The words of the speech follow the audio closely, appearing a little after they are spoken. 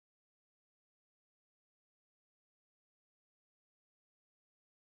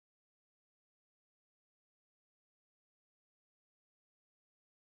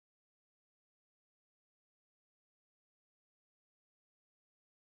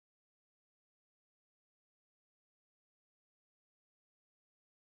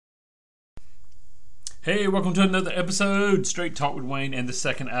Hey, welcome to another episode, Straight Talk with Wayne and the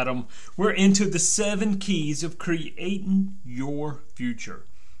Second Adam. We're into the 7 keys of creating your future.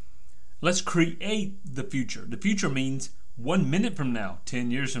 Let's create the future. The future means 1 minute from now, 10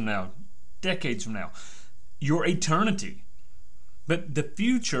 years from now, decades from now, your eternity. But the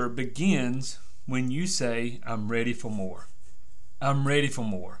future begins when you say, I'm ready for more. I'm ready for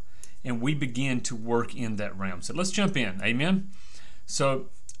more. And we begin to work in that realm. So let's jump in. Amen? So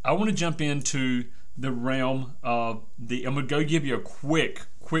I want to jump into the realm of I'm going to go give you a quick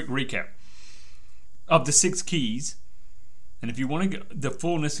recap of the 6 keys. And if you want to go the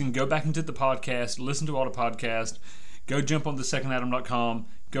fullness, you can go back into the podcast, listen to all the podcasts, go jump on thesecondadam.com,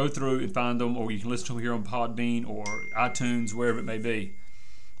 go through and find them, or you can listen to them here on Podbean or iTunes, wherever it may be.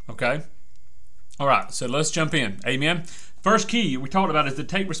 Okay? All right, so let's jump in. Amen? First key we talked about is to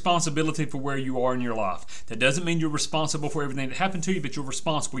take responsibility for where you are in your life. That doesn't mean you're responsible for everything that happened to you, but you're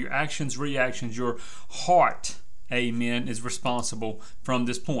responsible. Your actions, reactions, your heart, amen, is responsible from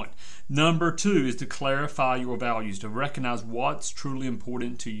this point. Number 2 is to clarify your values, to recognize what's truly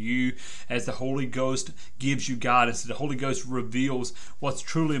important to you as the Holy Ghost gives you guidance. The Holy Ghost reveals what's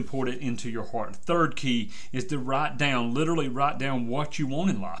truly important into your heart. Third key is to literally write down what you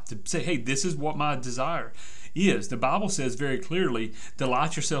want in life. To say, hey, this is what my desire is. The Bible says very clearly,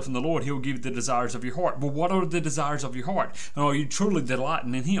 delight yourself in the Lord, He'll give you the desires of your heart. Well, what are the desires of your heart? And are you truly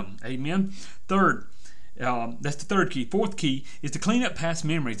delighting in Him? Amen? Third, that's the third key. Fourth key is to clean up past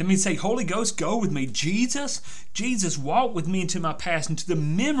memories. That means say, Holy Ghost, go with me. Jesus, walk with me into my past, into the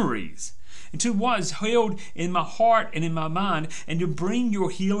memories, into what is held in my heart and in my mind, and to bring your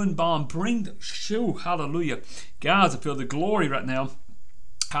healing balm. Hallelujah. Guys, I feel the glory right now.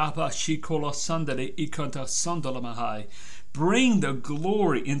 Bring the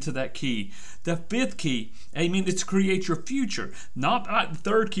glory into that key. The 5th key, amen, is to create your future. Not like the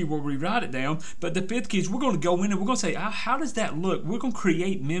 3rd key where we write it down, but the 5th key is we're going to go in and we're going to say, how does that look? We're going to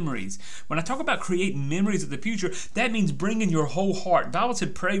create memories. When I talk about creating memories of the future, that means bringing your whole heart. The Bible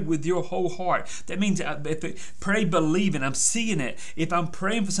said pray with your whole heart. That means pray believing. I'm seeing it. If I'm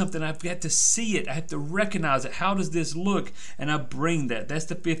praying for something, I've got to see it. I have to recognize it. How does this look? And I bring that. That's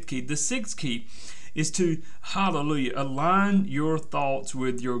the 5th key. The 6th key is to, hallelujah, align your thoughts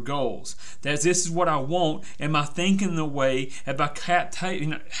with your goals. This is what I want. Am I thinking the way? Have I cast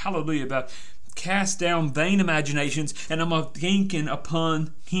down vain imaginations, and am I thinking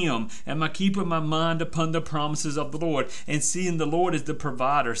upon Him? Am I keeping my mind upon the promises of the Lord and seeing the Lord as the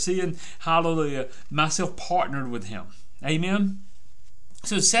provider? Seeing, hallelujah, myself partnered with Him. Amen?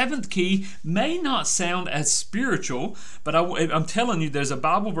 So 7th key may not sound as spiritual, but I'm telling you, there's a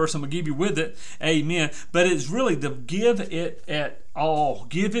Bible verse I'm going to give you with it. Amen. But it's really to give it at all.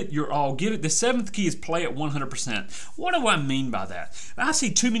 Give it your all. Give it. The 7th key is play at 100%. What do I mean by that? I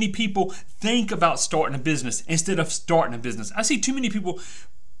see too many people think about starting a business instead of starting a business. I see too many people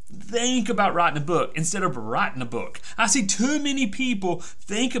think about writing a book instead of writing a book. I see too many people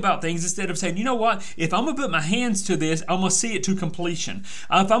think about things instead of saying, you know what, if I'm going to put my hands to this, I'm going to see it to completion. If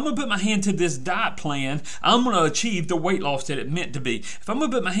I'm going to put my hand to this diet plan, I'm going to achieve the weight loss that it meant to be. If I'm going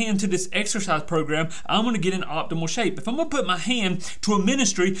to put my hand to this exercise program, I'm going to get in optimal shape. If I'm going to put my hand to a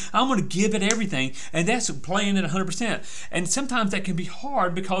ministry, I'm going to give it everything. And that's playing at 100%. And sometimes that can be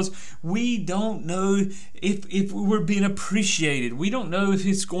hard because we don't know if we're being appreciated. We don't know if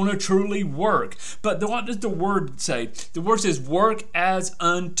it's going to truly work. But what does the Word say? The Word says, work as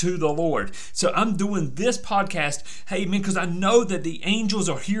unto the Lord. So I'm doing this podcast, hey man, because I know that the angels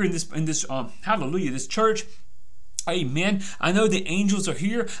are here in this hallelujah, this church. Amen. I know the angels are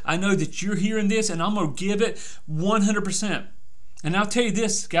here. I know that you're hearing this, and I'm going to give it 100%. And I'll tell you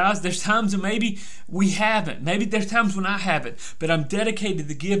this, guys, there's times when maybe we haven't. Maybe there's times when I haven't. But I'm dedicated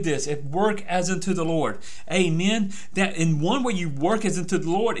to give this at work as unto the Lord. Amen. That in one way you work as unto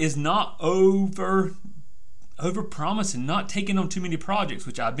the Lord is not over promising, not taking on too many projects,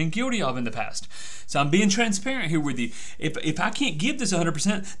 which I've been guilty of in the past. So I'm being transparent here with you. If I can't give this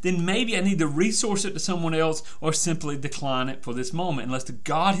 100%, then maybe I need to resource it to someone else or simply decline it for this moment, unless the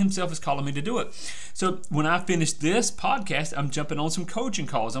God Himself is calling me to do it. So when I finish this podcast, I'm jumping on some coaching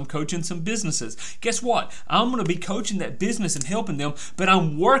calls. I'm coaching some businesses. Guess what? I'm going to be coaching that business and helping them, but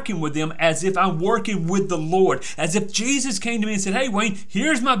I'm working with them as if I'm working with the Lord, as if Jesus came to me and said, hey Wayne,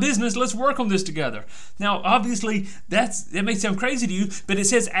 here's my business. Let's work on this together. Now, obviously, that may sound crazy to you, but it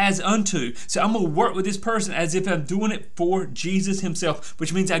says as unto. So I'm going to work with this person as if I'm doing it for Jesus Himself,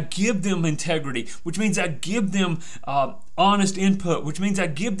 which means I give them integrity, which means I give them honest input, which means I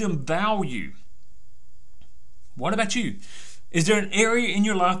give them value. What about you? Is there an area in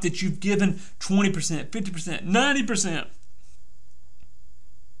your life that you've given 20%, 50%, 90%?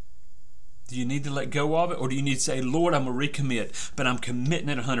 Do you need to let go of it, or do you need to say, Lord, I'm going to recommit, but I'm committing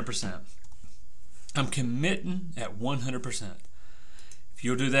at 100%. I'm committing at 100%. If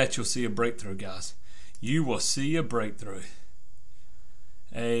you'll do that, you'll see a breakthrough, guys. You will see a breakthrough.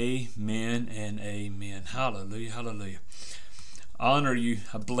 Amen and amen. Hallelujah, hallelujah. I honor you.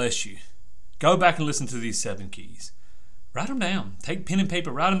 I bless you. Go back and listen to these 7 keys. Write them down. Take pen and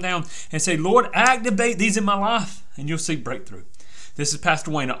paper, write them down, and say, Lord, activate these in my life, and you'll see breakthrough. This is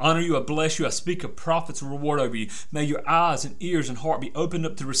Pastor Wayne. I honor you. I bless you. I speak a prophet's reward over you. May your eyes and ears and heart be opened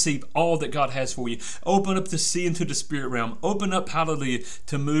up to receive all that God has for you. Open up to see into the spirit realm. Open up, hallelujah,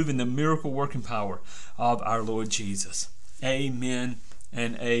 to move in the miracle working power of our Lord Jesus. Amen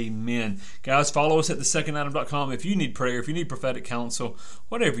and amen. Guys, follow us at thesecondadam.com. If you need prayer, if you need prophetic counsel,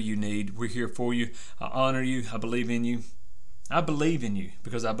 whatever you need, we're here for you. I honor you. I believe in you. I believe in you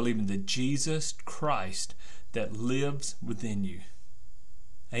because I believe in the Jesus Christ that lives within you.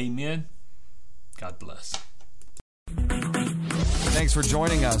 Amen. God bless. Thanks for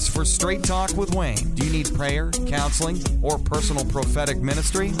joining us for Straight Talk with Wayne. Do you need prayer, counseling, or personal prophetic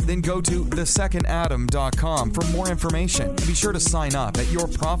ministry? Then go to thesecondadam.com for more information. Be sure to sign up at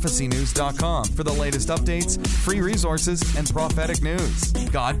yourprophecynews.com for the latest updates, free resources, and prophetic news.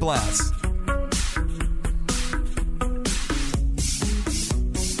 God bless.